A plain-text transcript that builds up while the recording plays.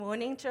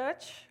Morning,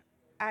 church.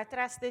 I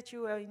trust that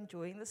you are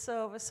enjoying the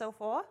service so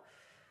far.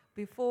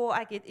 Before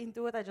I get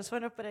into it, I just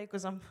want to pray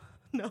because I'm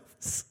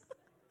nervous.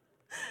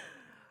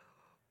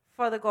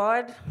 Father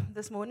God,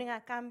 this morning I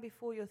come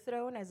before your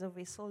throne as a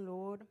vessel,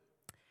 Lord.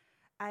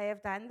 I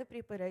have done the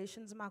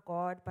preparations, my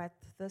God, but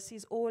this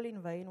is all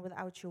in vain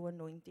without your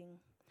anointing.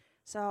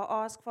 So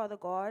I ask, Father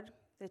God,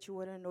 that you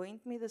would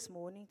anoint me this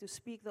morning to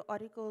speak the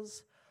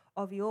oracles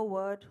of your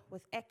word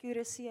with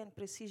accuracy and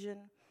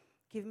precision.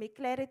 Give me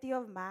clarity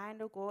of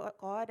mind, O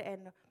God,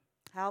 and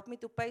help me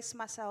to pace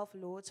myself,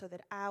 Lord, so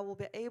that I will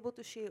be able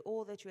to share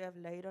all that you have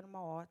laid on my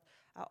heart.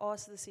 I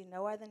ask this in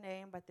no other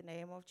name but the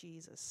name of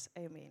Jesus.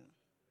 Amen.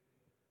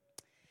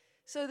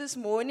 So this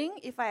morning,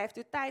 if I have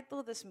to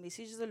title this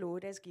message the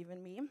Lord has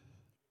given me,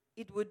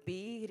 it would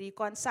be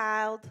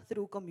Reconciled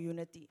Through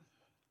Community.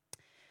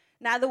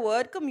 Now, the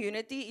word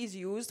community is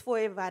used for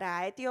a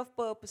variety of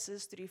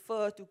purposes to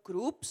refer to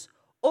groups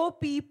or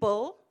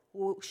people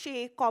who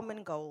share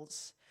common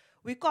goals.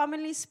 We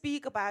commonly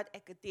speak about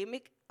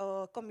academic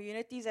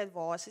communities at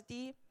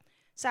varsity.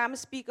 Some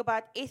speak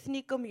about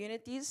ethnic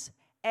communities,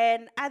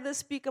 and others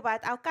speak about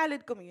our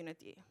colored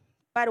community.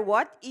 But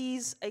what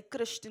is a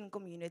Christian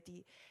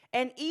community?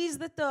 And is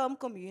the term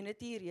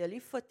community really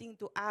fitting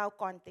to our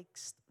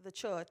context, the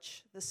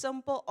church? The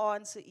simple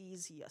answer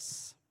is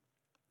yes.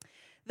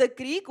 The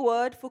Greek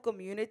word for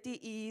community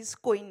is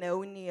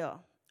koinonia,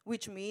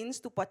 which means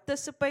to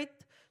participate,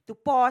 to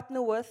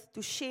partner with,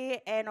 to share,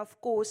 and of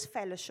course,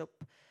 fellowship.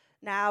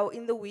 Now,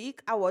 in the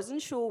week, I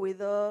wasn't sure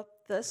whether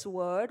this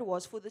word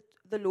was for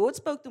the Lord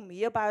spoke to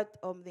me about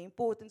the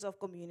importance of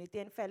community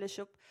and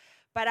fellowship,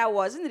 but I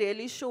wasn't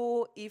really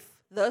sure if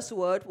this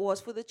word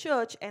was for the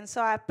church. And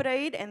so I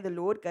prayed, and the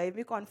Lord gave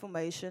me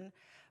confirmation.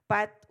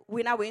 But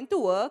when I went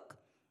to work,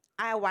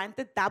 I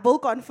wanted double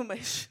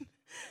confirmation.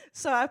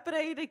 So I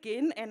prayed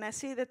again, and I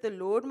said that the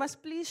Lord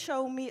must please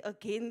show me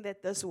again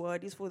that this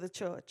word is for the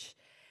church.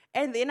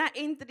 And then I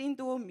entered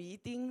into a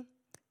meeting,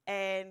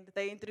 and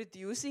they're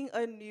introducing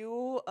a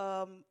new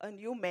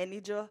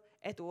manager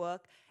at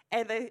work.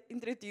 And the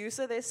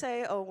introducer, they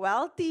say, "Oh,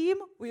 well, team,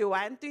 we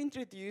want to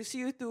introduce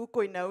you to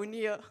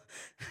Koinonia."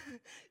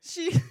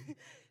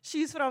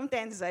 She's from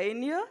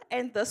Tanzania,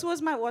 and this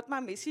was what my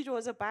message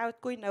was about,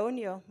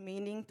 Koinonia,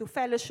 meaning to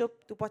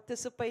fellowship, to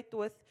participate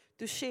with,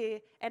 to share.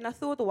 And I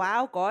thought,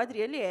 wow, God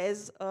really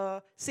has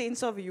a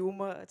sense of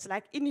humor. It's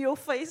like in your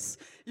face,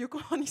 you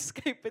can't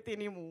escape it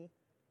anymore.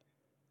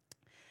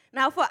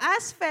 Now, for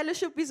us,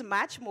 fellowship is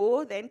much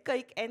more than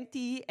cake and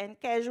tea and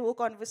casual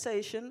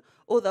conversation,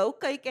 although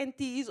cake and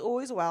tea is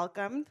always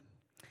welcomed.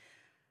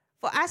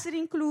 For us, it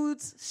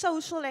includes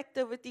social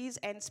activities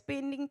and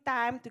spending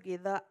time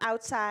together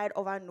outside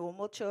of our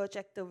normal church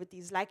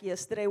activities, like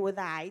yesterday with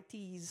the high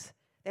teas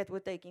that were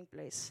taking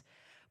place.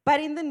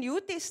 But in the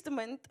New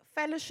Testament,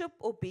 fellowship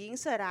or being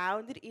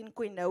surrounded in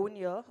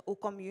koinonia or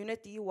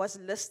community was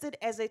listed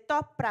as a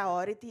top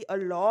priority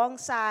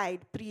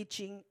alongside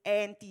preaching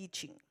and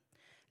teaching.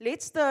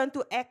 Let's turn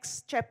to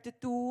Acts chapter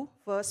 2,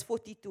 verse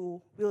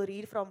 42. We'll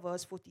read from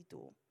verse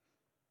 42.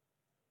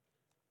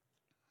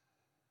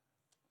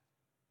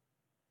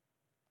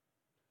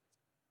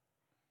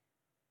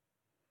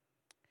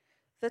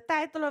 The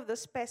title of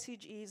this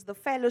passage is The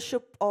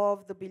Fellowship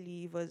of the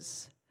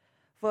Believers.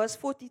 Verse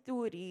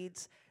 42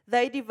 reads,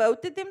 "They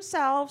devoted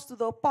themselves to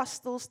the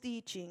apostles'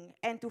 teaching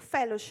and to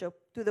fellowship,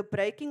 to the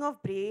breaking of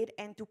bread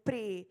and to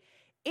prayer.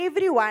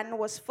 Everyone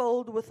was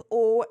filled with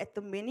awe at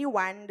the many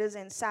wonders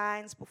and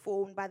signs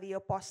performed by the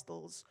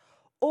apostles.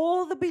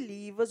 All the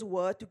believers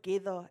were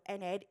together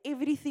and had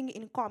everything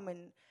in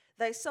common.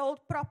 They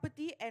sold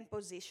property and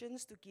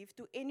possessions to give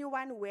to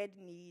anyone who had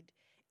need.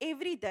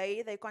 Every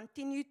day they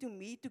continued to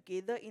meet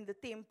together in the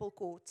temple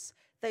courts.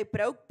 They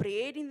broke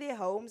bread in their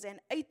homes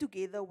and ate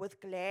together with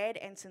glad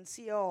and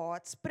sincere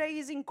hearts,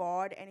 praising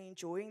God and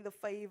enjoying the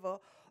favor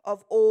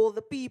of all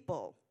the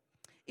people."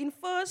 In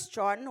 1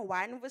 John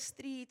 1 verse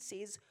 3 it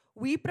says,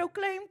 "We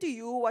proclaim to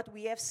you what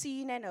we have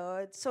seen and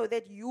heard, so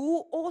that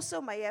you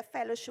also may have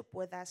fellowship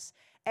with us.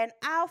 And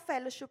our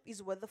fellowship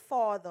is with the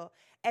Father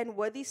and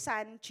with His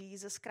Son,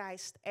 Jesus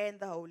Christ, and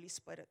the Holy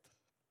Spirit."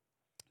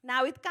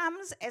 Now it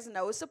comes as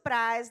no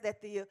surprise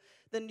that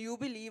the new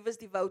believers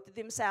devoted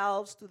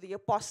themselves to the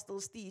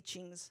apostles'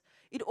 teachings.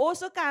 It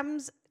also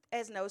comes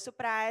as no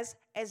surprise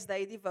as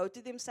they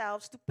devoted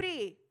themselves to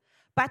prayer.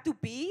 But to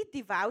be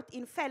devout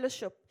in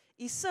fellowship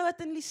is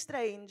certainly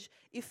strange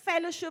if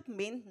fellowship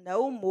meant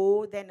no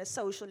more than a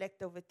social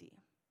activity.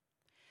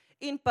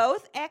 In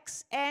both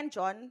Acts and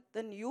John,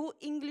 the New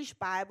English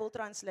Bible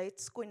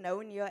translates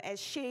koinonia as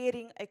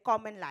sharing a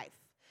common life.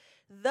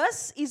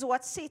 This is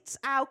what sets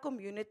our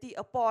community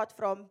apart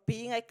from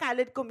being a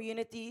colored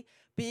community,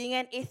 being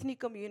an ethnic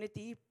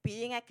community,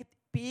 being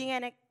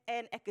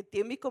an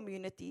academic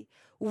community.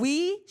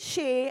 We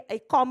share a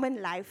common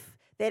life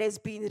that has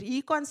been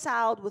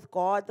reconciled with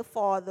God the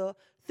Father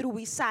through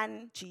His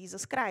Son,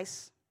 Jesus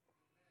Christ.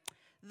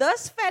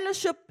 This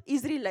fellowship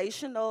is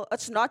relational.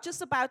 It's not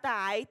just about the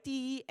high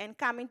tea and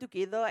coming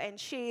together and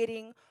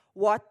sharing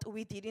what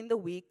we did in the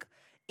week.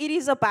 It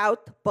is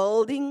about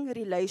building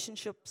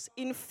relationships.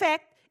 In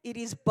fact, it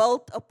is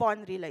built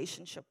upon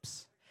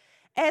relationships.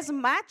 As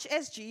much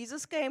as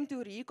Jesus came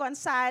to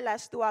reconcile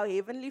us to our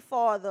Heavenly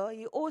Father,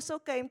 He also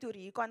came to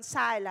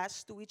reconcile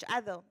us to each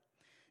other.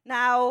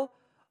 Now,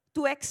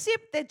 to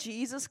accept that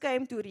Jesus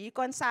came to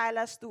reconcile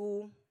us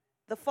to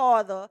the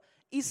Father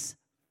is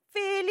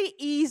fairly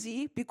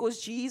easy because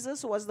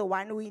Jesus was the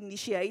one who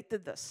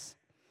initiated this.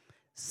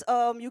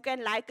 You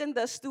can liken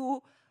this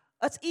to,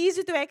 it's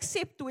easy to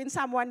accept when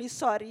someone is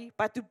sorry,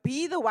 but to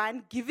be the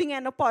one giving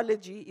an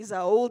apology is a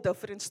whole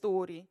different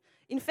story.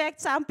 In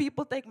fact, some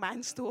people take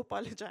months to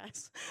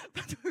apologize,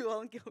 but we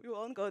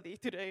won't go there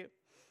today.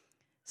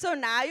 So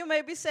now you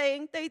may be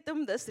saying,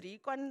 Tatum, this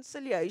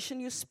reconciliation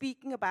you're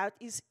speaking about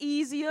is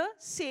easier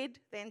said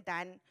than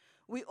done.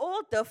 We're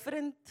all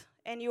different,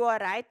 and you are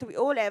right. We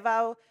all have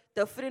our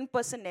different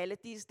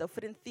personalities,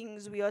 different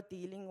things we are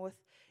dealing with,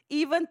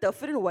 even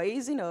different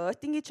ways in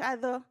hurting each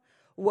other.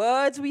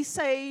 Words we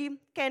say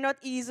cannot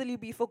easily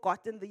be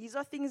forgotten. These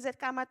are things that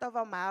come out of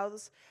our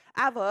mouths.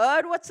 I've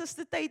heard what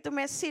Sister Tatum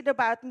has said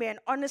about me, and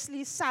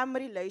honestly, some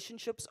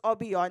relationships are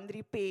beyond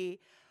repair.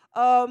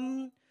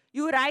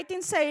 You're right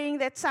in saying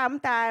that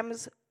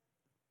sometimes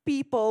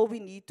people we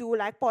need to,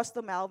 like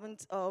Pastor Melvin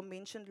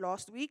mentioned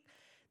last week,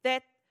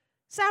 that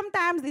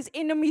sometimes there's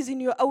enemies in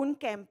your own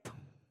camp,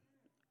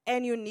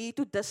 and you need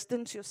to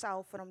distance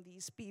yourself from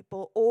these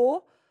people,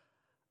 or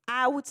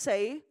I would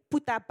say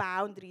put up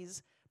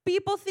boundaries.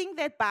 People think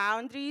that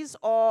boundaries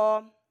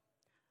are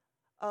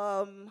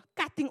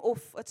cutting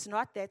off. It's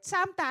not that.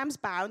 Sometimes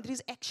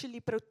boundaries actually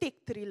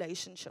protect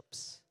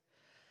relationships.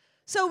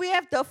 So we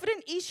have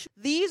different issues.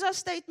 These are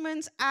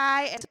statements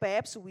and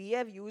perhaps we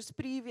have used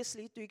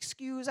previously to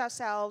excuse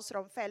ourselves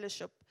from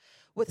fellowship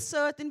with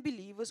certain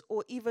believers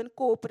or even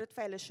corporate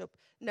fellowship.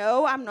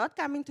 No, I'm not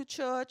coming to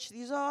church.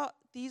 These are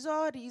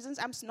reasons.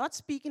 I'm not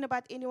speaking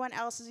about anyone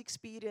else's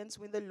experience.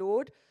 When the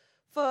Lord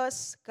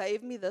first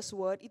gave me this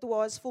word, it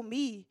was for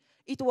me.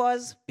 It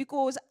was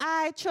because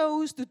I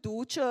chose to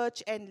do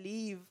church and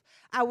leave.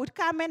 I would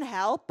come and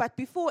help, but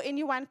before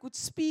anyone could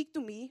speak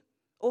to me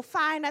or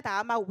find out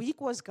how my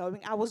week was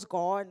going, I was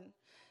gone.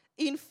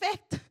 In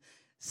fact,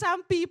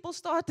 some people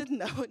started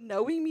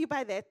knowing me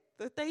by that.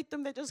 The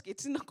Tatum that just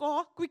gets in the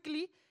car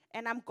quickly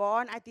and I'm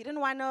gone. I didn't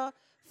want to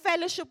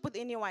fellowship with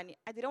anyone.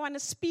 I didn't want to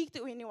speak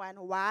to anyone.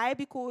 Why?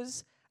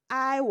 Because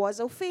I was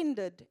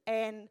offended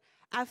and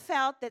I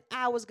felt that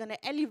I was going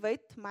to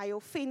elevate my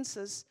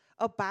offenses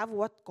above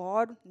what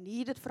God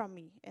needed from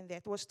me, and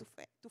that was to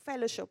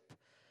fellowship.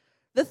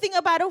 The thing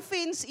about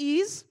offense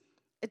is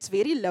it's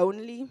very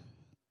lonely.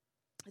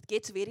 It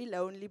gets very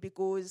lonely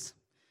because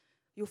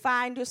you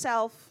find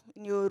yourself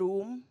in your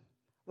room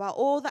while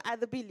all the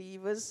other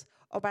believers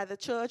are by the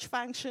church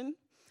function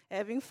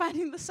having fun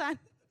in the sun.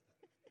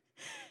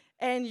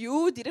 And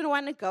you didn't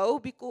want to go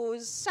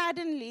because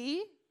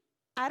suddenly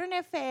I don't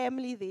have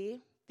family there.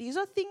 These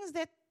are things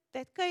that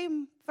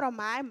came from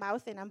my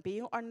mouth, and I'm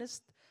being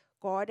honest.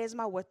 God is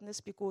my witness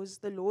because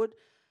the Lord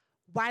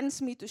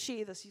wants me to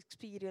share this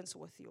experience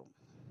with you.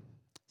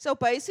 So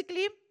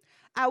basically,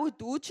 I would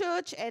do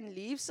church and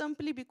leave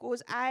simply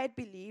because I had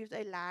believed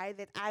a lie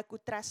that I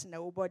could trust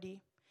nobody,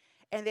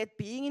 and that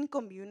being in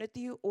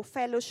community or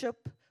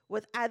fellowship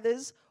with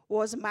others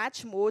was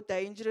much more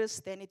dangerous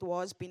than it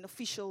was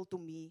beneficial to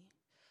me.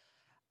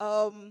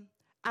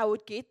 I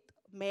would get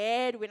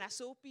mad when I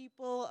saw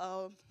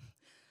people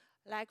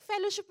like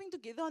fellowshipping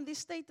together on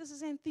these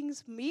statuses and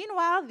things.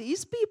 Meanwhile,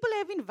 these people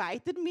have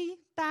invited me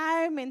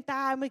time and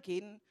time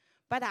again.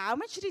 But how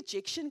much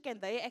rejection can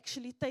they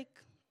actually take?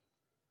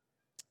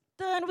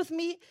 Turn with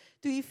me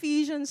to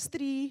Ephesians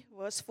 3,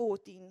 verse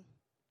 14.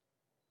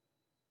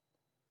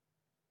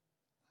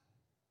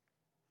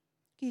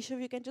 Keisha,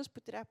 if you can just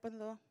put it up on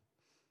the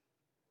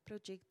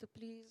projector,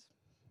 please.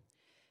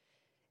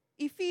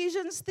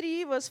 Ephesians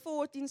 3, verse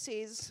 14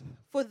 says,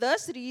 "For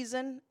this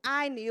reason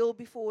I kneel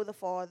before the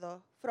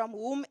Father, from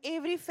whom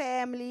every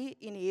family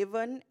in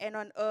heaven and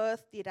on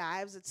earth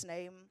derives its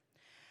name.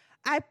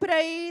 I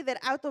pray that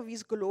out of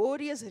his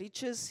glorious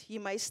riches he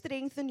may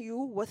strengthen you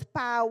with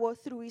power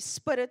through his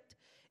Spirit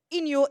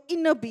in your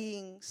inner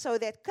being, so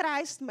that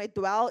Christ may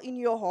dwell in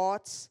your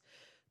hearts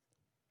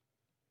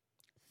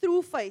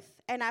through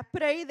faith. And I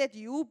pray that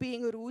you,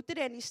 being rooted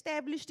and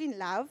established in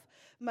love,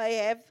 may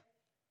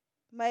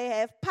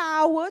have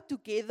power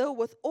together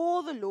with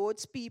all the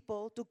Lord's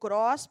people to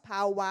grasp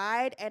how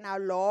wide and how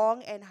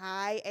long and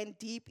high and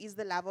deep is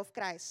the love of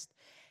Christ,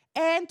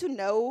 and to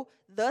know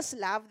this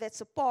love that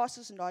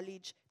surpasses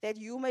knowledge, that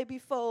you may be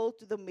filled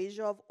to the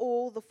measure of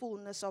all the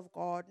fullness of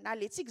God." Now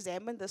let's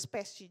examine this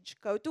passage.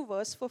 Go to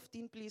verse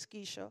 15, please,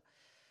 Keisha.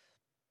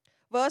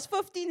 Verse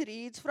 15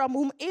 reads, "From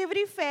whom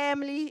every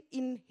family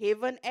in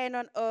heaven and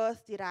on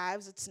earth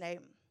derives its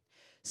name."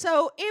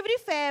 So every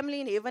family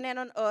in heaven and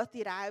on earth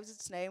derives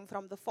its name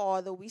from the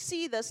Father. We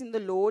see this in the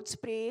Lord's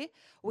Prayer,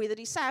 where the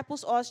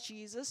disciples asked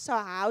Jesus, "So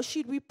how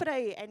should we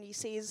pray?" And he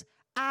says,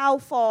 "Our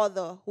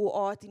Father who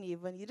art in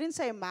heaven." He didn't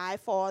say my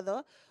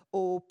Father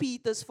or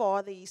Peter's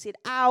father. He said,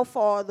 "Our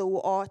Father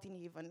who art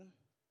in heaven."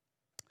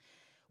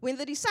 When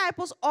the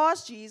disciples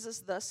asked Jesus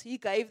this, he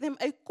gave them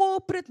a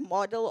corporate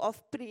model of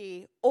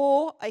prayer,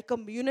 or a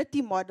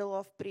community model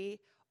of prayer,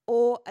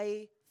 or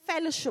a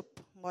fellowship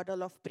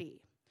model of prayer.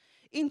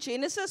 In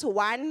Genesis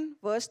 1,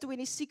 verse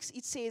 26,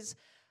 it says,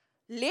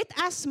 "Let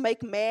us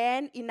make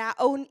man in our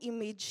own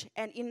image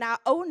and in our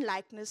own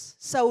likeness,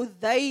 so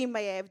they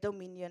may have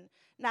dominion."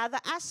 Now,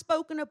 the us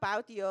spoken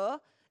about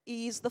here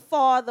is the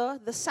Father,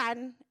 the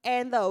Son,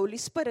 and the Holy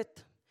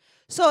Spirit.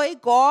 So a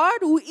God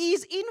who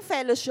is in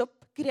fellowship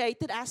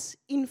created us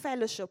in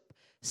fellowship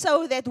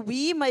so that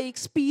we may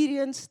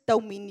experience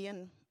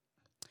dominion.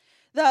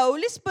 The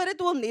Holy Spirit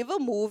will never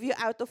move you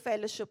out of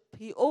fellowship.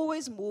 He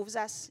always moves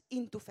us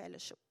into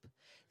fellowship.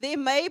 There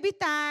may be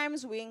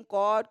times when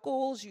God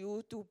calls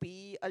you to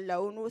be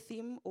alone with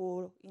Him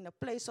or in a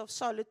place of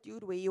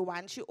solitude where He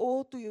wants you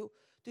all to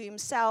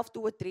Himself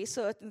to address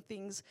certain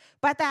things.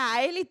 But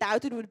I highly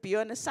doubt it would be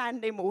on a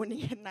Sunday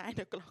morning at 9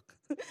 o'clock.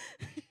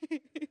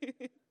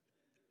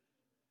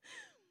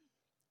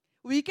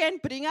 We can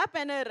bring up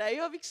an array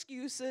of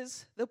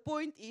excuses. The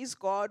point is,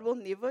 God will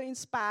never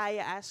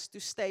inspire us to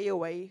stay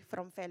away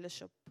from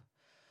fellowship.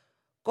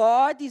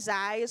 God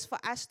desires for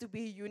us to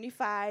be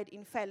unified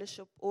in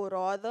fellowship, or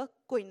rather,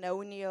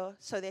 koinonia,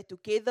 so that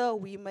together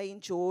we may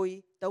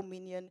enjoy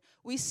dominion.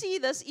 We see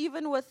this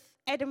even with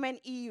Adam and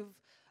Eve.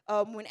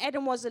 When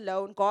Adam was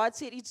alone, God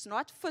said it's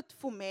not fit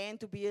for man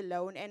to be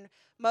alone. And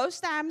most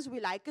times we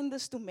liken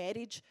this to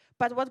marriage,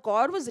 but what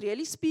God was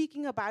really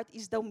speaking about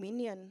is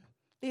dominion.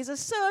 There's a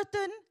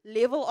certain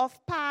level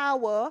of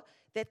power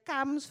that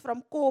comes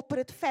from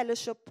corporate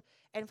fellowship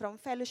and from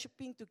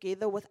fellowshipping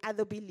together with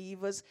other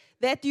believers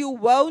that you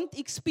won't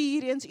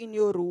experience in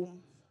your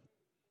room.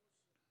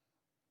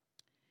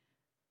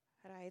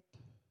 Right?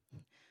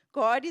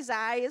 God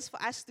desires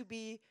for us to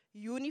be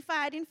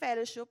unified in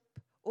fellowship,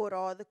 or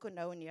rather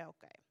koinonia.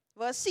 Okay.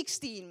 Verse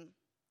 16.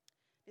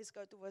 Let's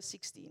go to verse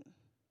 16.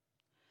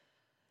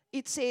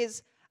 It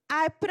says,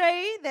 "I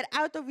pray that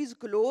out of His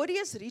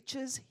glorious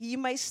riches He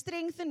may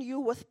strengthen you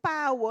with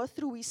power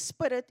through His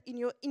Spirit in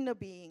your inner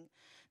being."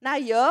 Now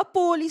here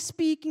Paul is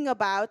speaking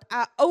about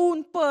our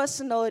own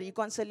personal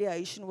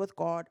reconciliation with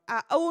God,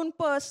 our own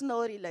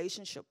personal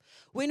relationship.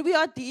 When we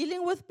are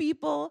dealing with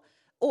people,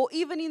 or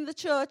even in the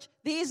church,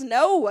 there is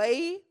no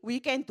way we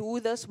can do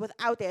this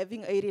without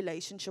having a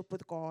relationship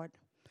with God.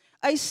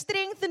 A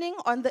strengthening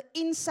on the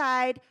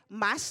inside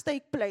must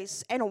take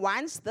place. And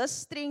once this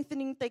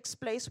strengthening takes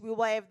place, we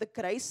will have the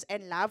grace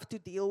and love to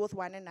deal with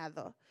one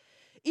another.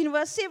 In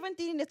verse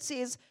 17, it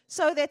says,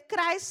 "So that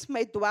Christ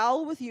may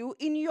dwell with you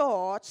in your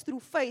hearts through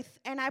faith.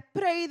 And I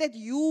pray that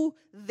you,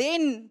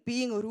 then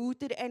being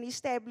rooted and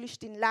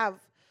established in love."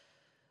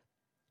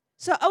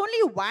 So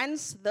only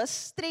once this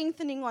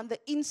strengthening on the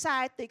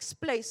inside takes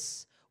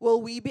place will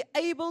we be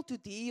able to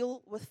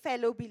deal with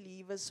fellow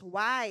believers.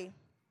 Why?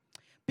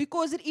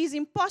 Because it is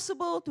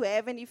impossible to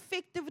have an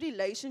effective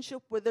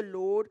relationship with the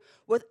Lord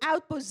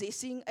without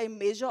possessing a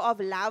measure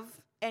of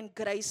love and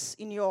grace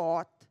in your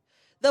heart.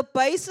 The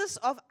basis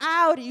of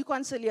our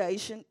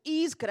reconciliation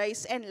is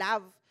grace and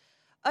love.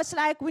 It's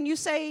like when you're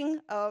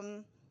saying,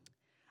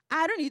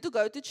 I don't need to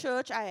go to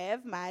church, I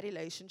have my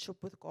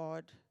relationship with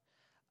God.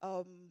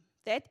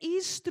 That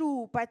is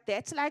true, but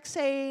that's like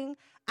saying,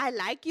 I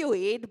like your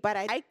head, but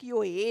I like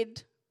your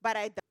head, but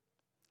I don't.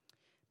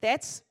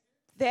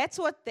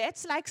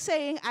 That's like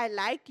saying, I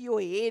like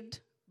your head,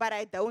 but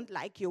I don't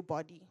like your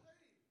body.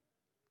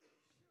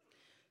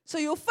 So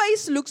your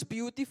face looks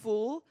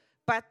beautiful,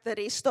 but the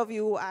rest of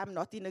you I'm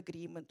not in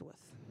agreement with.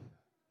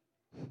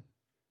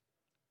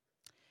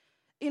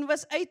 In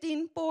verse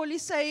 18, Paul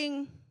is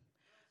saying,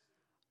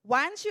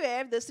 once you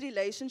have this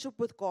relationship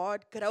with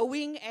God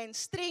growing and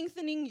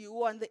strengthening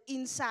you on the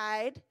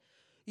inside,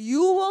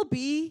 you will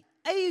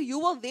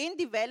then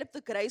develop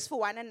the grace for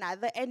one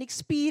another and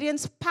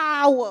experience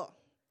power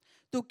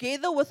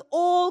together with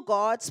all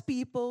God's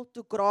people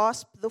to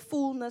grasp the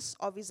fullness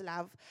of His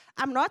love.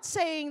 I'm not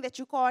saying that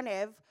you can't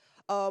have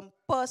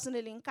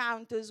personal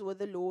encounters with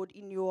the Lord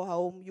in your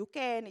home. You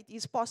can. It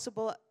is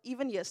possible.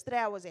 Even yesterday,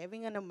 I was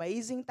having an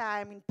amazing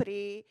time in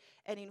prayer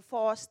and in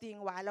fasting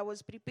while I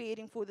was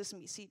preparing for this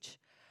message.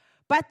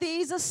 But there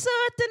is a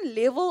certain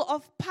level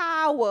of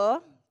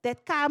power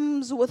that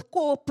comes with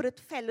corporate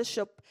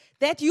fellowship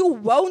that you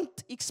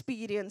won't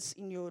experience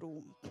in your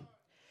room.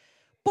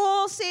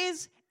 Paul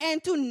says,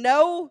 and to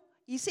know,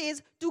 he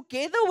says,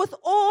 together with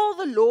all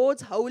the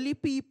Lord's holy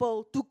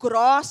people, to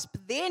grasp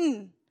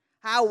then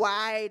how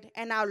wide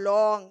and how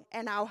long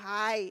and how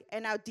high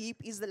and how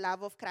deep is the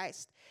love of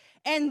Christ.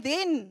 And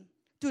then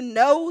to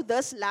know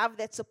this love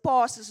that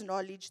surpasses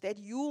knowledge, that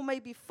you may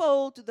be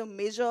filled to the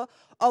measure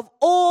of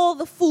all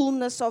the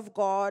fullness of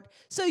God.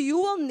 So you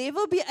will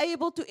never be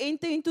able to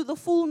enter into the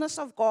fullness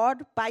of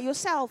God by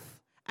yourself,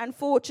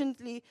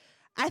 unfortunately.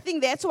 I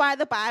think that's why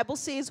the Bible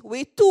says,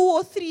 where 2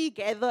 or 3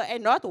 gather,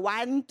 and not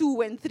 1,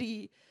 2, and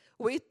 3.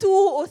 Where 2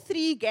 or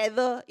 3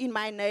 gather in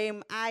my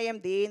name, I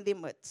am there in their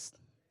midst.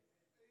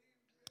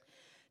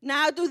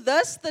 Now, to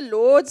this, the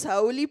Lord's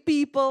holy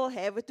people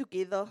have it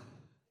together.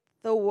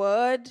 The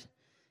word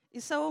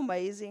is so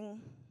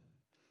amazing.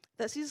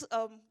 this is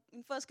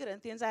in 1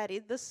 Corinthians. I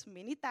read this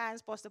many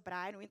times. Pastor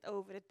Brian went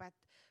over it, but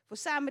for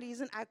some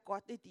reason I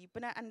got a deeper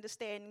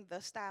understanding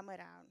this time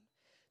around.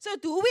 So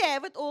do we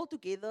have it all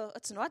together?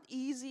 It's not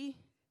easy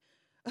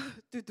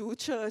to do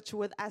church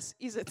with us,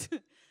 is it?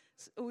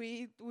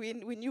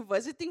 When you're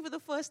visiting for the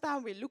first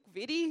time, we look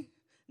very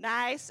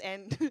nice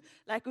and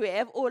like we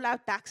have all our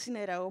ducks in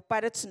a row,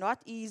 but it's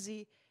not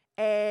easy,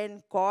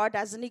 and God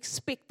doesn't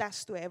expect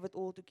us to have it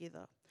all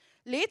together.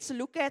 Let's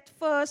look at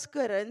 1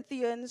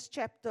 Corinthians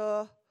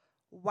chapter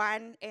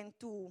 1 and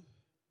 2.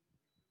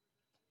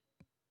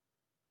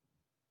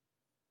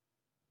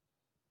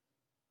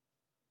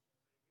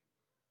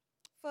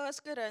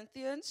 First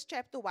Corinthians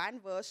chapter 1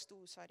 verse 2,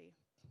 sorry.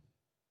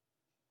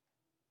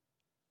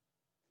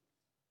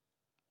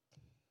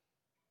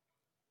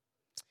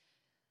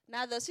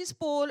 Now this is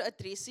Paul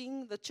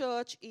addressing the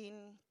church in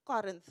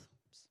Corinth.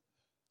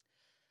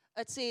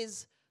 It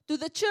says, to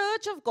the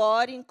church of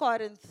God in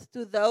Corinth,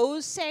 to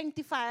those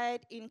sanctified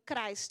in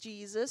Christ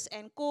Jesus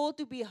and called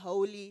to be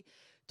holy,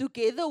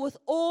 together with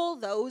all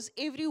those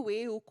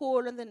everywhere who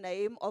call on the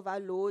name of our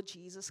Lord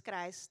Jesus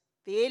Christ,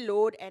 their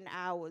Lord and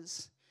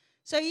ours.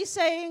 So he's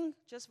saying,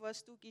 just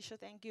verse 2, Keisha,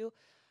 thank you.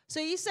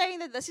 So he's saying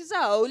that this is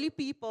a holy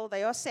people,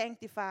 they are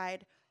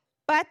sanctified.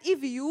 But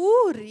if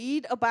you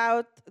read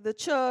about the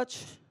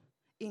church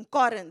in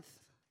Corinth,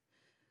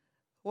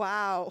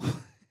 wow.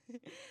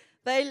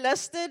 They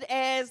listed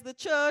as the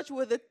church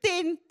with the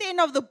 10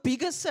 of the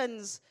biggest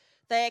sins.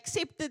 They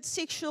accepted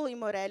sexual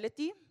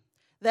immorality.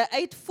 They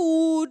ate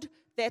food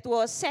that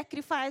was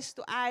sacrificed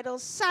to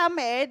idols. Some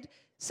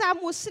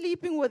were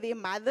sleeping with their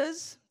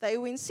mothers. They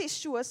were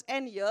incestuous.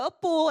 And here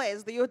Paul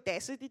has the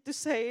audacity to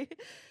say,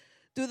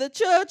 to the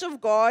church of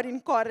God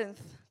in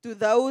Corinth, to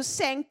those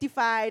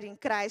sanctified in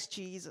Christ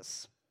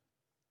Jesus.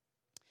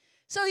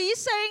 So he's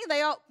saying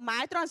they are,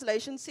 my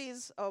translation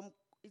says,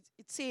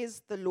 it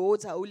says the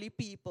Lord's holy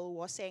people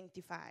were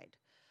sanctified.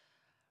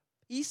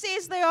 He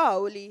says they are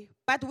holy,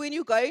 but when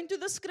you go into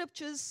the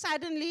scriptures,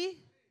 suddenly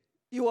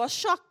you are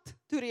shocked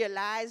to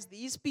realize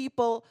these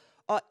people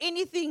are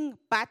anything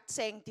but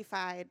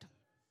sanctified.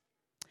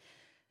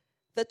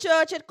 The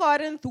church at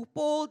Corinth, who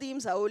Paul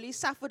deems holy,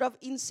 suffered of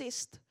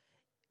incest.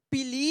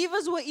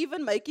 Believers were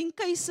even making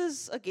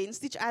cases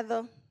against each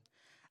other.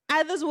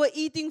 Others were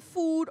eating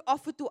food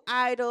offered to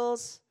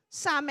idols.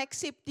 Some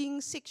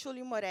accepting sexual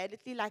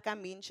immorality, like I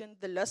mentioned,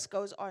 the list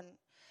goes on.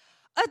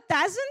 It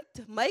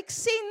doesn't make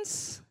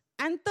sense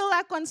until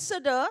I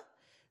consider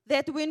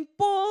that when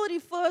Paul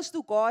refers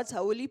to God's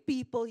holy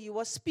people, he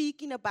was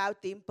speaking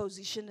about them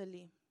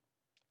positionally.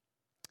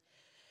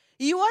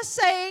 He was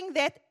saying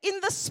that in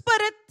the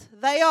spirit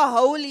they are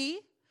holy,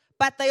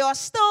 but they are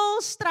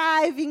still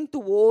striving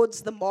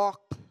towards the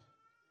mark.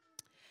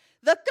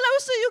 The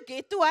closer you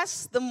get to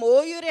us, the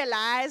more you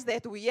realize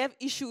that we have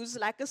issues,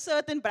 like a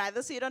certain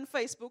brother said on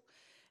Facebook,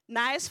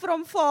 nice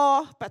from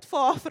far, but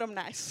far from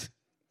nice.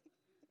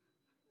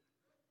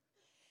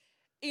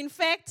 In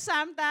fact,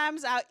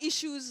 sometimes our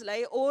issues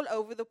lay all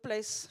over the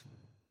place.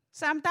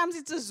 Sometimes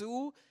it's a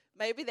zoo.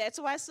 Maybe that's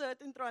why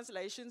certain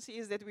translations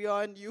says that we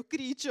are a new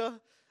creature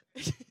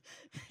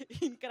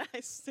in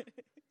Christ.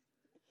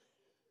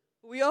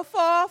 We are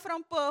far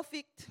from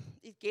perfect.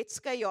 It gets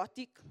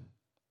chaotic.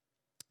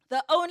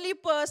 The only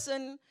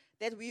person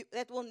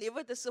that will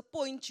never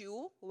disappoint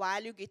you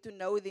while you get to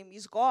know them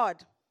is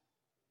God.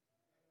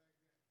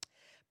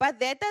 But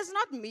that does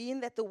not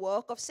mean that the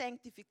work of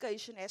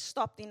sanctification has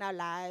stopped in our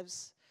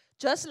lives,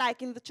 just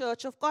like in the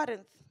church of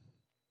Corinth.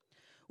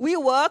 We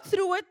work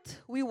through it,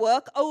 we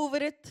work over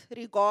it,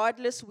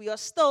 regardless, we are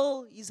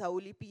still His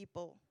holy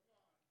people.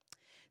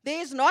 There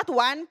is not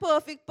one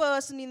perfect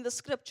person in the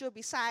scripture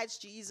besides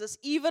Jesus.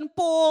 Even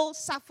Paul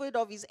suffered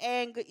of his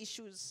anger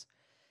issues.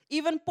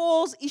 Even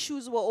Paul's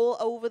issues were all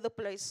over the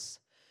place.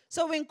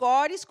 So when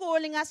God is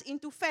calling us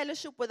into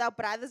fellowship with our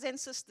brothers and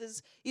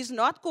sisters, He's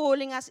not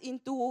calling us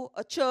into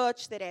a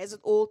church that has it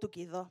all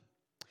together.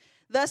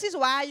 This is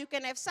why you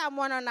can have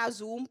someone on our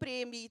Zoom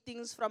prayer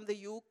meetings from the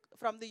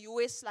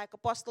US, like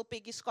Apostle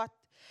Peggy Scott.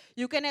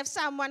 You can have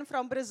someone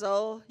from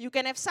Brazil. You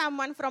can have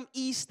someone from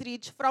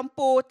Eastridge, from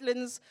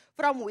Portlands,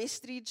 from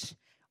Westridge,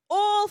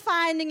 all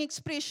finding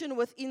expression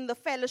within the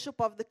fellowship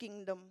of the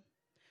kingdom.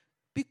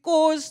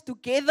 Because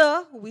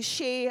together we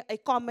share a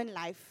common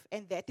life,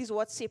 and that is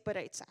what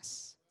separates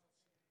us.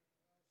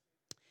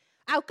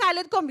 Our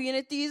colored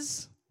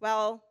communities,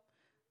 well,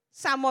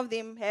 some of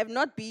them have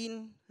not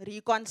been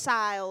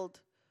reconciled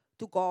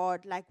to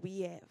God like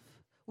we have.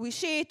 We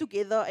share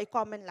together a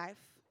common life.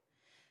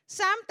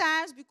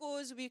 Sometimes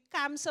because we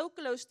come so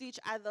close to each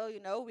other,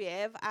 we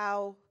have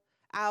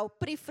our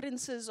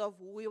preferences of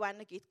who we want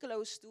to get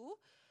close to.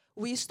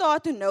 We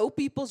start to know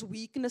people's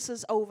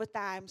weaknesses over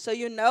time. So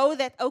you know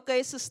that,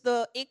 okay,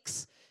 sister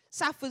X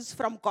suffers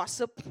from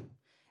gossip,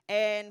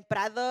 and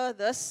brother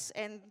this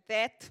and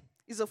that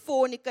is a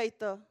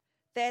fornicator.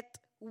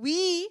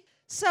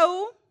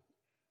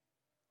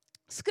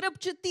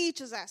 Scripture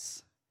teaches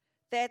us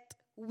that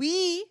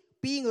we,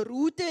 being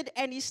rooted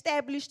and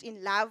established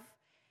in love,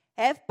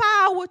 have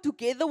power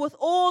together with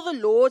all the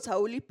Lord's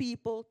holy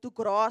people to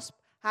grasp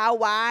how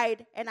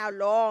wide and how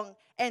long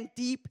and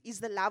deep is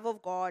the love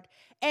of God,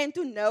 and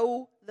to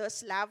know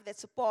this love that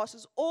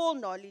surpasses all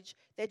knowledge,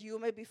 that you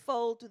may be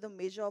filled to the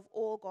measure of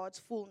all God's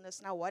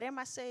fullness. Now, what am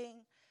I saying?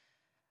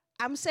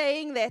 I'm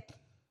saying that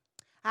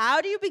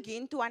how do you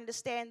begin to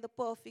understand the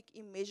perfect,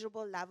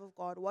 immeasurable love of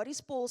God? What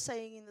is Paul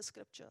saying in the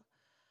scripture?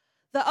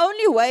 The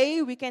only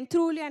way we can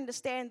truly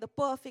understand the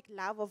perfect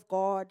love of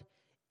God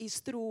is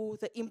through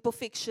the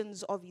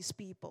imperfections of his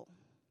people.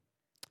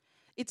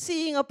 It's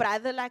seeing a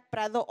brother like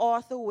Brother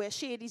Arthur, who has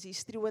shared his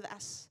history with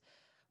us,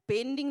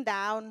 bending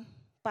down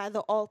by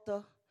the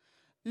altar,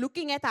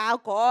 looking at how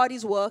God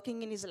is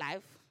working in his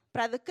life.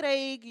 Brother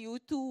Craig, you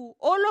too,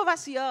 all of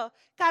us here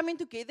coming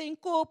together in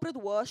corporate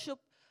worship,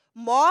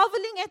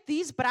 marveling at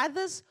these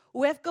brothers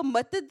who have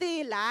committed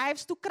their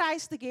lives to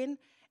Christ again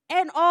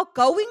and are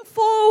going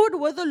forward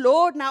with the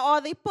Lord. Now,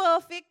 are they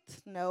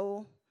perfect?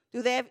 No.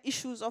 Do they have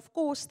issues? Of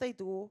course they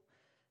do.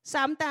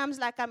 Sometimes,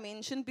 like I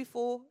mentioned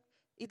before,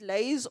 it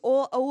lays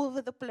all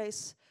over the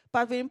place.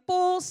 But when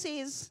Paul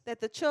says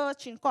that the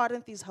church in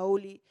Corinth is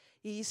holy,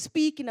 he is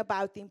speaking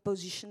about them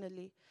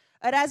positionally.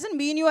 It doesn't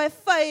mean you have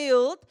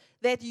failed,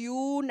 that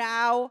you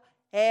now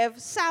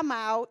have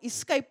somehow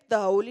escaped the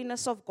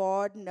holiness of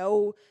God.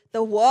 No,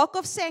 the work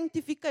of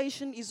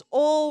sanctification is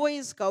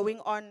always going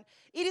on.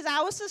 It is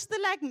our sister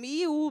like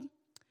me who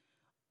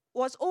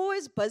was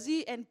always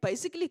busy and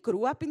basically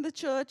grew up in the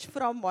church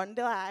from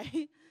Wonder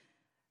High,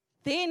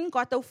 then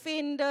got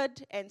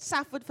offended and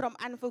suffered from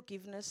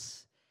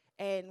unforgiveness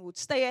and would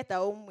stay at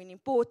home when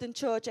important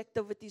church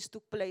activities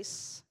took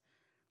place.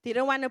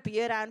 Didn't want to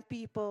be around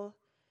people.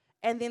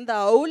 And then the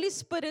Holy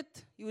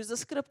Spirit used a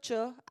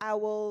scripture I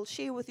will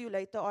share with you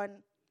later on.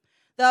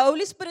 The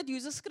Holy Spirit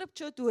used a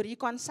scripture to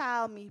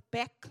reconcile me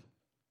back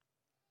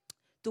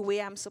to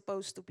where I'm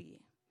supposed to be.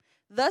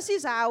 This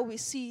is how we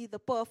see the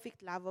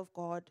perfect love of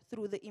God,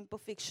 through the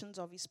imperfections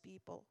of his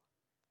people.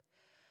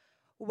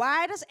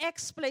 Why does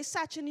Acts place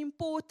such an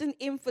important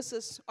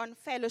emphasis on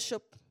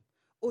fellowship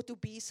or to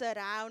be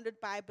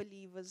surrounded by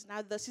believers?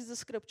 Now, this is the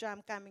scripture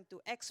I'm coming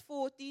to. Acts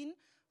 14,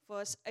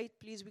 verse 8.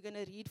 Please, we're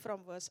going to read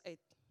from verse 8.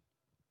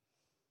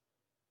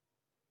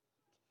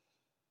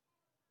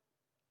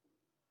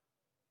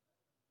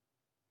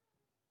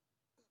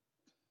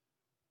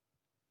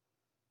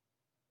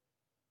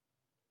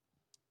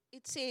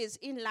 It says,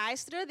 in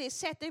Lystra there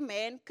sat a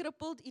man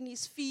crippled in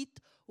his feet,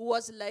 who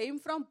was lame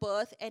from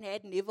birth and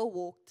had never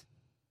walked.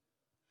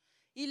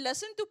 He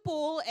listened to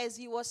Paul as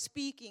he was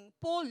speaking.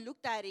 Paul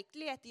looked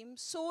directly at him,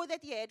 saw that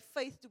he had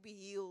faith to be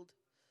healed,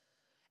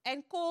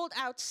 and called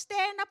out,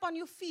 stand up on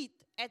your feet.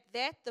 At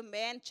that the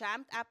man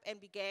jumped up and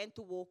began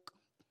to walk.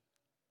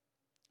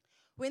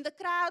 When the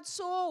crowd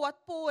saw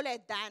what Paul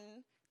had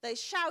done, they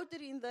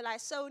shouted in the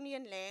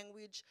Lycaonian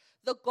language,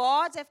 the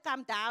gods have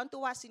come down to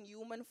us in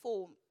human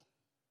form.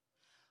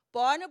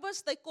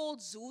 Barnabas they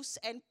called Zeus,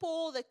 and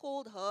Paul they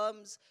called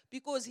Hermes,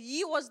 because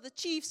he was the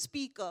chief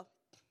speaker.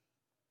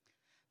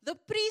 The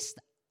priest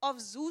of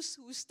Zeus,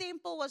 whose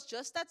temple was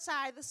just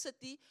outside the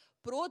city,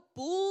 brought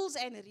bulls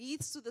and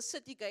wreaths to the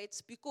city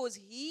gates, because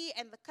he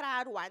and the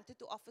crowd wanted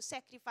to offer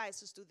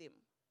sacrifices to them.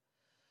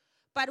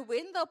 But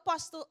when the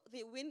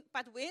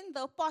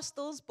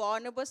apostles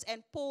Barnabas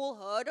and Paul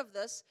heard of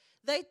this,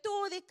 they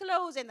tore their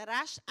clothes and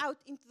rushed out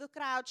into the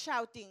crowd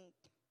shouting,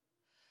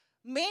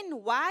 men,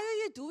 why are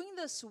you doing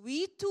this?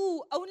 We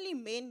too, only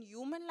men,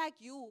 human like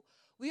you.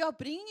 We are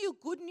bringing you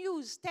good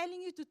news, telling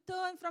you to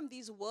turn from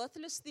these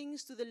worthless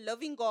things to the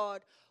living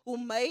God, who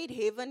made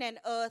heaven and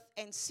earth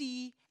and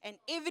sea and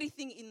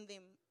everything in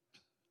them.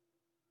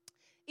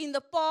 In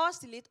the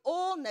past, he let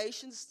all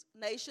nations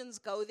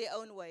go their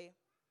own way.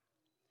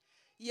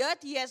 Yet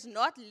he has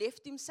not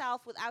left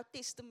himself without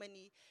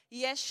testimony.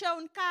 He has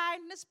shown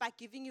kindness by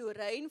giving you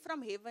rain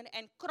from heaven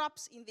and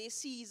crops in their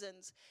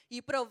seasons.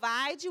 He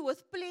provides you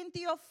with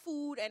plenty of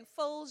food and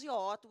fills your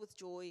heart with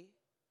joy.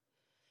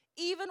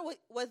 Even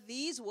with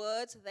these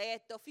words, they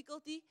had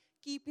difficulty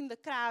keeping the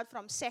crowd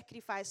from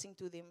sacrificing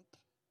to them.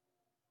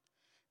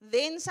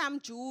 Then some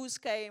Jews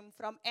came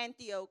from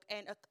Antioch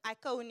and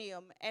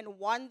Iconium and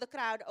won the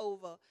crowd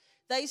over.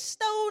 They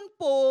stoned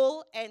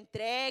Paul and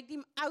dragged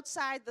him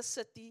outside the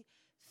city,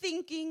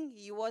 thinking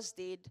he was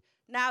dead.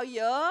 Now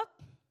here,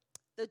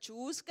 the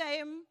Jews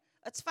came.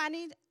 It's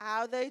funny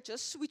how they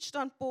just switched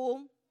on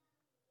Paul.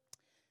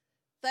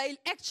 They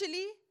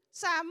actually,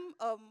 some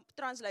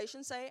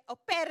translations say,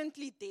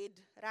 apparently dead,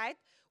 right?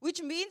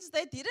 Which means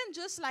they didn't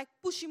just like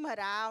push him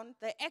around.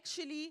 They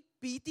actually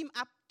beat him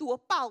up to a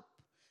pulp.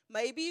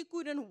 Maybe he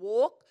couldn't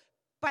walk,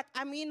 but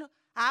I mean,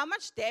 how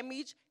much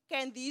damage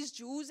can these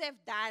Jews have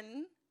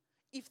done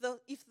if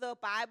the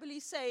Bible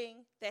is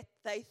saying that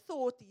they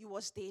thought he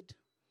was dead?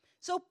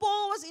 So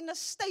Paul was in a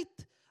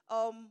state,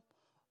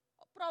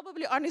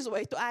 probably on his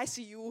way to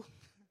ICU.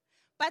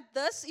 But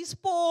this is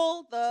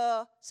Paul,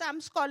 some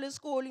scholars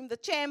call him the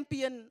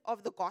champion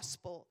of the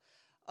gospel.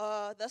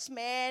 This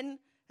man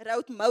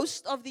wrote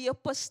most of the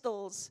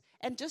epistles.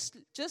 And just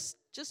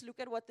look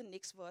at what the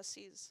next verse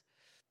is.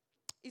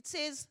 It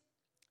says,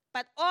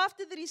 But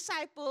after the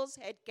disciples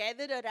had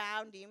gathered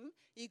around him,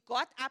 he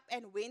got up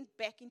and went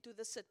back into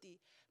the city.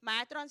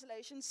 My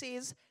translation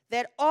says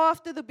that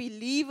after the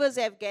believers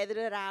have gathered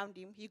around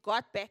him, he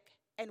got back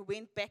and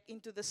went back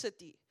into the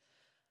city.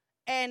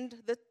 And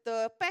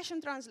the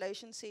Passion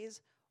Translation says,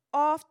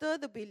 after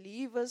the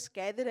believers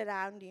gathered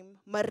around him,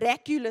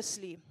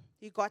 miraculously,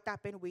 he got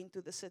up and went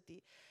to the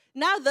city.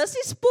 Now, this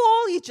is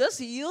Paul. He just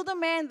healed a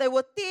man. They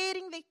were they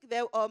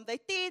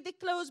teared their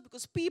clothes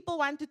because people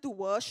wanted to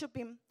worship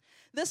him.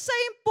 The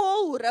same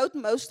Paul who wrote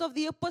most of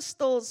the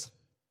epistles.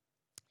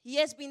 He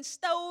has been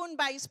stoned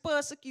by his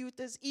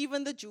persecutors,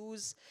 even the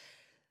Jews.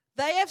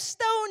 They have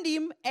stoned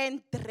him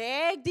and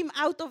dragged him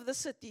out of the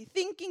city,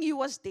 thinking he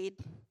was dead.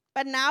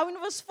 But now in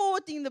verse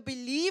 14, the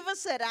believers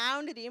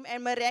surrounded him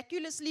and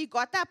miraculously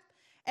got up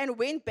and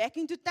went back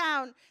into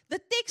town. The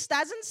text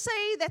doesn't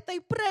say that they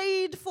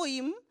prayed for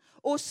him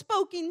or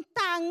spoke in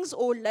tongues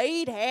or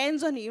laid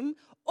hands on him.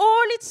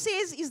 All it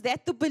says is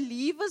that the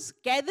believers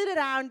gathered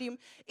around him.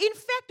 In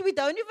fact, we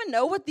don't even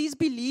know what these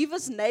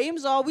believers'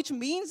 names are, which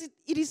means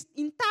it is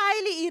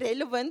entirely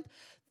irrelevant.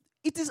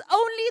 It is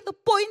only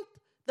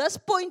this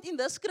point in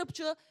the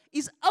scripture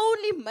is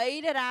only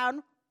made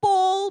around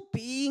Paul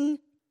being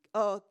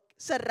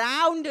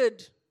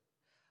surrounded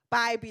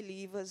by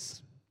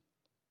believers.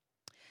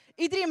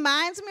 It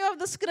reminds me of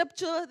the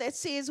scripture that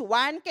says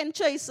 1 can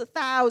chase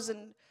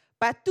 1,000,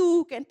 but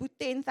 2 can put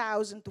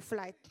 10,000 to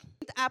flight.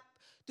 Up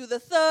to the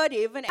third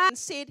heaven and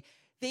said,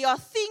 there are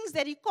things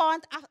that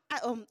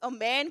a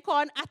man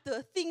can't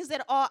utter, things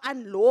that are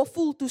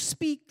unlawful to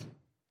speak.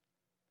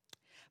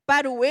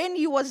 But when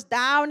he was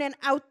down and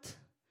out,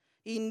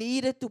 he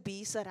needed to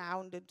be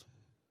surrounded.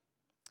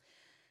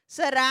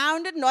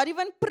 Surrounded, not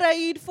even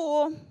prayed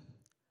for.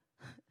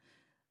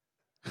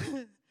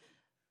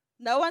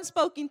 No one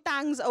spoke in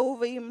tongues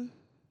over him.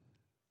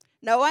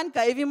 No one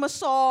gave him a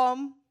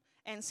psalm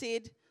and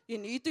said, you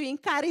need to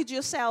encourage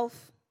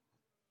yourself.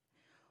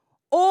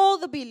 All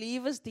the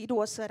believers did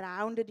was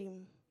surrounded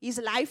him. His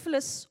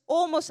lifeless,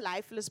 almost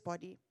lifeless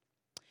body.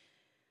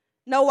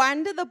 No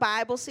wonder the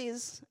Bible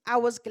says, I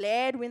was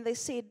glad when they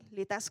said,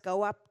 let us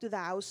go up to the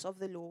house of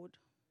the Lord.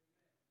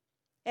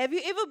 Have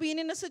you ever been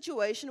in a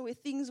situation where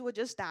things were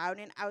just down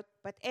and out,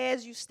 but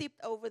as you stepped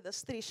over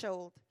this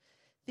threshold,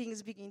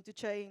 things begin to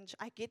change?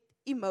 I get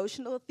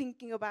emotional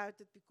thinking about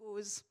it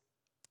because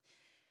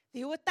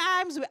there were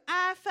times where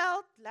I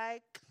felt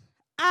like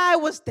I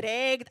was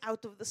dragged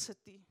out of the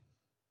city.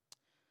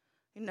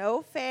 You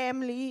know,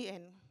 family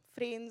and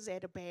friends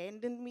had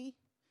abandoned me,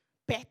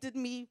 battered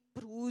me,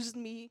 bruised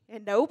me,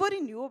 and nobody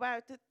knew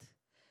about it.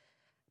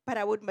 But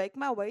I would make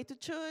my way to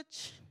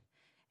church,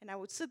 and I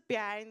would sit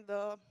behind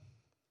the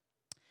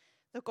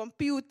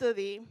computer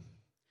there.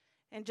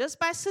 And just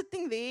by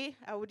sitting there,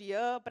 I would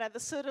hear Brother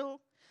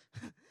Cyril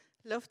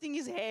lifting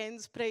his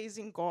hands,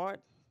 praising God.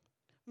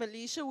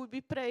 Melisha would be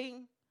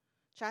praying.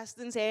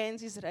 Justin's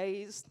hands is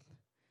raised.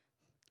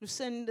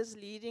 Lucinda's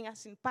leading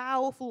us in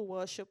powerful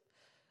worship.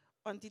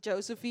 Auntie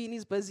Josephine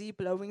is busy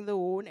blowing the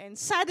horn, and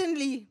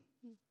suddenly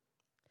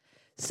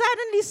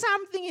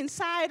something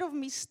inside of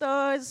me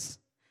stirs,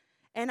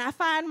 and I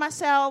find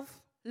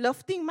myself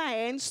lifting my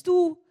hands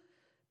too,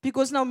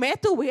 because no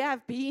matter where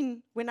I've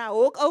been, when I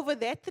walk over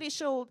that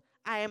threshold,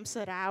 I am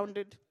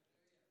surrounded.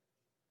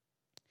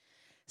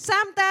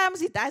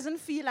 Sometimes it doesn't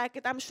feel like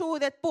it. I'm sure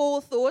that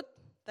Paul thought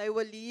they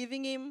were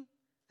leaving him,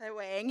 they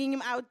were hanging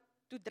him out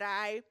to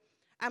dry.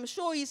 I'm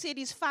sure he said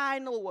his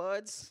final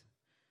words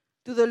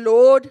to the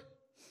Lord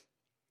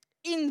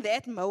in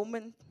that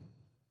moment.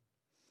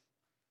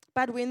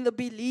 But when the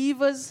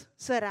believers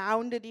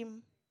surrounded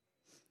him,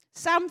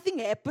 something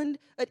happened.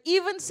 It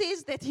even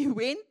says that he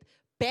went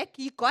back,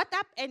 he got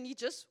up and he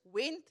just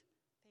went.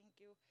 Thank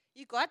you.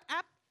 He got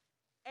up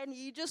and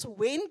he just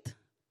went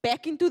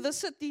back into the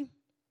city.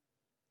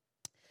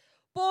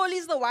 Paul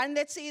is the one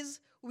that says,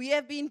 we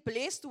have been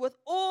blessed with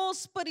all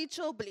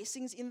spiritual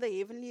blessings in the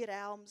heavenly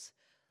realms.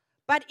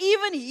 But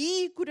even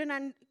he could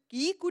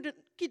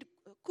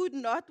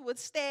not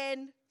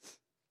withstand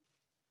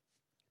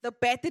the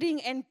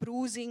battering and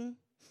bruising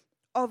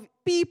of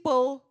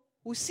people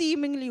who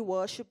seemingly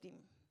worshipped him.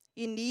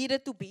 He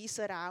needed to be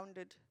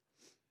surrounded.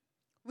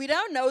 We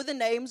don't know the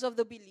names of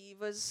the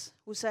believers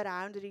who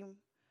surrounded him,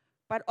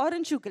 but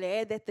aren't you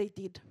glad that they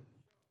did?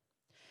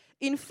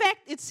 In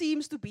fact, it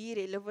seems to be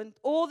irrelevant.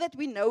 All that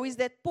we know is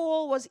that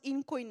Paul was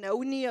in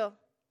koinonia.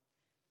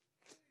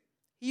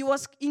 He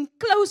was in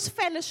close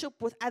fellowship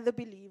with other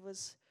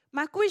believers.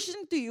 My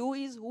question to you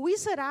is, who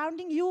is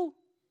surrounding you?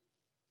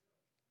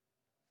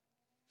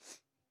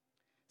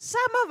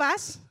 Some of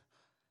us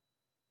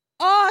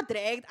are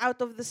dragged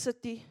out of the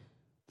city.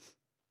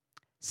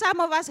 Some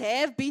of us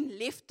have been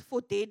left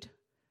for dead.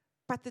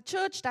 But the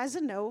church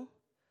doesn't know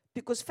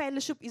because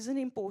fellowship isn't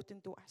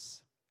important to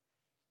us.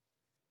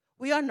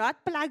 We are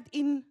not plugged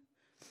in.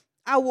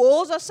 Our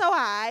walls are so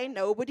high,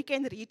 nobody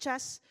can reach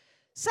us.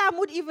 Some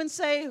would even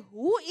say,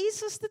 who is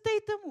Sister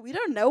Tatum? We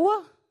don't know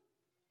her.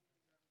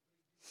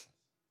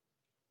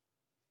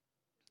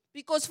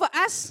 Because for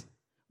us,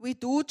 we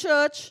do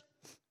church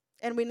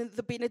And when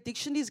the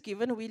benediction is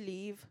given, we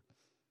leave.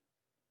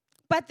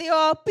 But there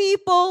are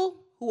people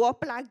who are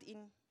plugged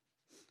in.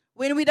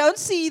 When we don't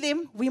see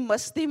them, we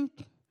miss them.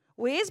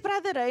 Where's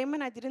Brother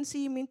Raymond? I didn't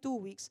see him in 2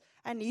 weeks.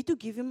 I need to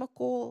give him a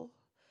call.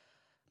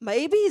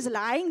 Maybe he's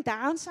lying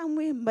down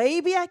somewhere.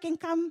 Maybe I can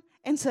come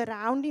and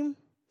surround him.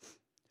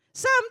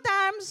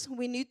 Sometimes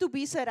we need to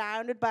be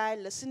surrounded by a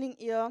listening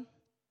ear.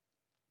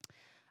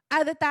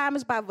 Other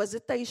times by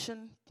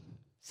visitation.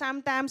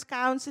 Sometimes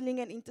counseling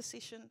and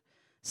intercession.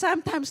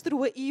 Sometimes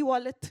through an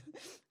e-wallet.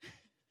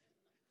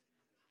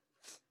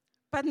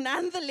 But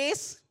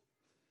nonetheless,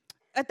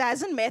 it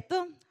doesn't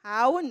matter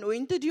how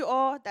anointed you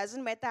are. It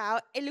doesn't matter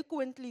how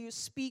eloquently you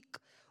speak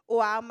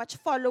or how much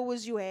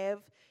followers you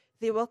have.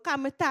 There will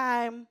come a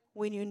time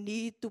when you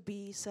need to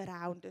be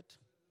surrounded.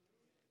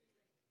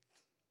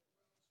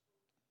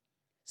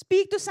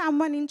 Speak to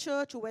someone in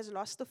church who has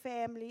lost a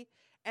family,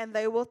 and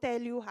they will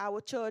tell you how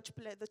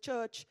the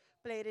church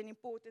played an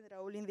important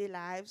role in their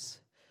lives.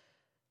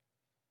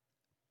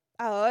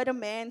 I heard a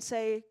man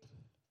say,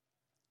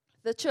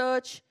 the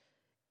church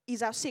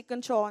is our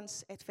second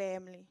chance at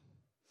family.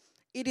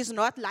 It is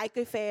not like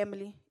a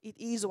family, it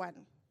is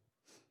one.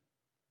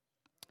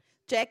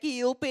 Jackie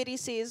Hill Perry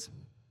says,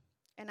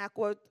 and I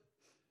quote,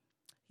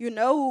 "You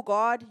know who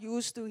God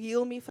used to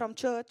heal me from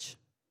church?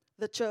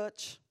 The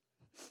church."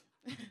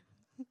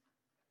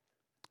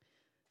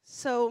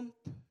 So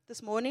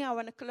this morning I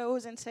want to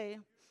close and say,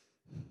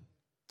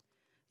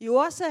 you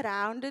are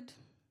surrounded.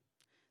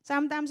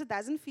 Sometimes it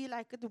doesn't feel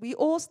like it. We're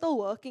all still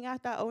working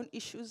out our own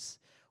issues.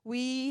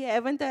 We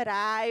haven't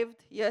arrived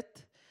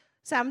yet.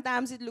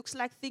 Sometimes it looks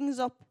like things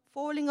are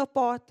falling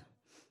apart.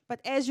 But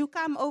as you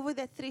come over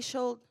that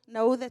threshold,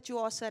 know that you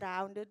are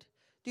surrounded.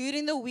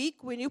 During the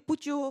week, when you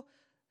put your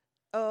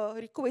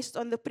request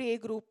on the prayer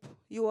group,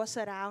 you are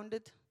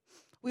surrounded.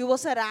 We will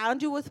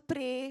surround you with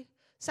prayer.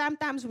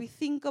 Sometimes we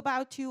think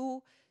about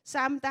you.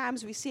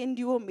 Sometimes we send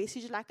you a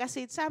message. Like I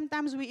said,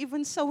 sometimes we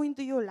even sow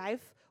into your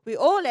life. We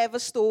all have a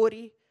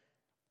story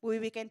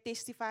where we can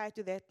testify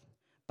to that.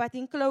 But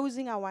in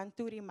closing, I want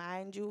to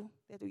remind you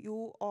that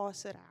you are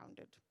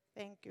surrounded.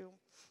 Thank you.